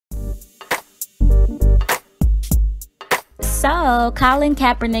So, Colin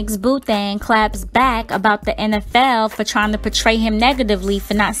Kaepernick's boo thing claps back about the NFL for trying to portray him negatively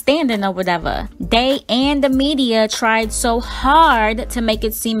for not standing or whatever. They and the media tried so hard to make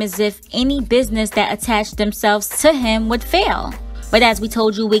it seem as if any business that attached themselves to him would fail. But as we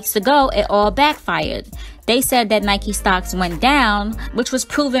told you weeks ago, it all backfired. They said that Nike stocks went down, which was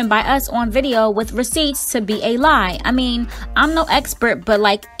proven by us on video with receipts to be a lie. I mean, I'm no expert, but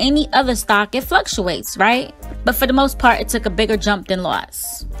like any other stock, it fluctuates, right? But for the most part, it took a bigger jump than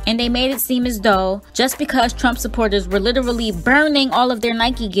loss. And they made it seem as though just because Trump supporters were literally burning all of their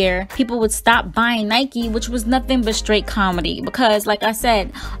Nike gear, people would stop buying Nike, which was nothing but straight comedy. Because, like I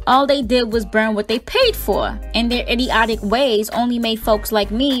said, all they did was burn what they paid for. And their idiotic ways only made folks like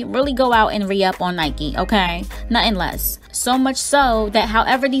me really go out and re-up on Nike, okay? Nothing less. So much so that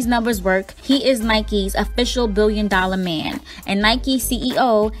however these numbers work, he is Nike's official billion-dollar man. And Nike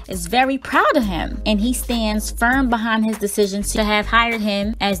CEO is very proud of him. And he stands firm behind his decision to have hired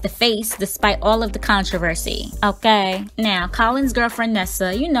him as the face despite all of the controversy. Okay. Now, Colin's girlfriend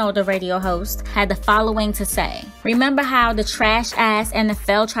Nessa, you know, the radio host, had the following to say. Remember how the trash-ass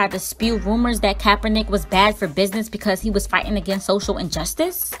NFL tried to spew rumors that Kaepernick was bad for business because he was fighting against social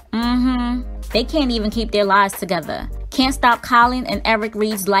injustice? They can't even keep their lives together. Can't stop Colin and Eric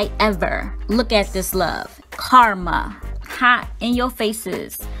Reid's light ever. Look at this love. Karma. Hot in your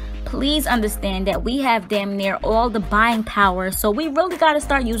faces. Please understand that we have damn near all the buying power, so we really got to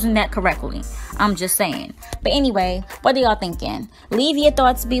start using that correctly. I'm just saying. But anyway, what are y'all thinking? Leave your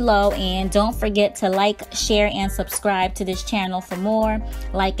thoughts below, and don't forget to like, share, and subscribe to this channel for more.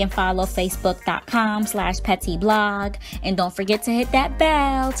 Like and follow facebook.com/pettyblog. And don't forget to hit that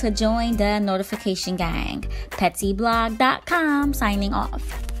bell to join the notification gang. pettyblog.com signing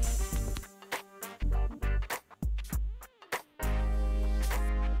off.